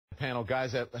panel.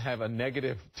 Guys that have a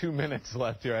negative 2 minutes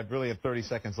left here. I really have 30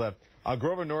 seconds left.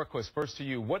 Grover Norquist, first to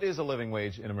you. What is a living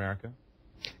wage in America?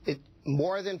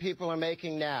 More than people are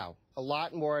making now. A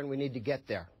lot more, and we need to get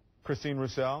there. Christine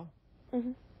Roussel?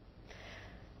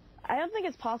 I don't think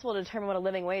it's possible to determine what a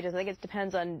living wage is. I think it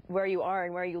depends on where you are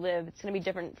and where you live. It's going to be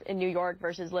different in New York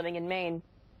versus living in Maine.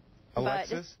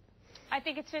 Alexis? I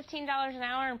think it's $15 an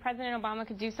hour, and President Obama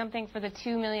could do something for the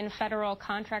 2 million federal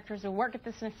contractors who work at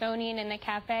the Smithsonian and the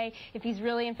cafe. If he's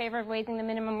really in favor of raising the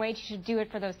minimum wage, he should do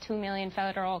it for those 2 million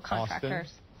federal contractors.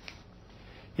 Austin?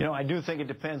 You know, I do think it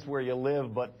depends where you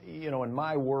live, but, you know, in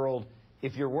my world,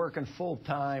 if you're working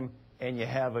full-time and you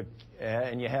have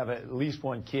at least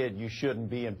one kid, you shouldn't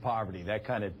be in poverty. That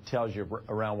kind of tells you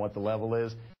around what the level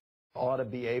is. Ought to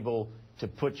be able to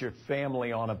put your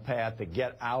family on a path to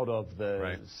get out of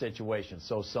the situation.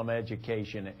 So some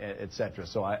education, etc.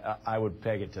 So I would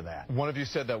peg it to that. One of you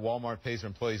said that Walmart pays their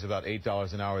employees about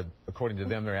 $8 an hour. According to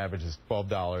them, their average is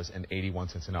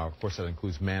 $12.81 an hour. Of course, that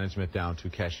includes management down to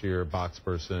cashier, box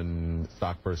person,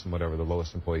 stock person, whatever, the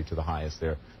lowest employee to the highest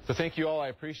there. So thank you all. I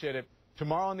appreciate it.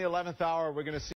 Tomorrow in the 11th hour, we're going to see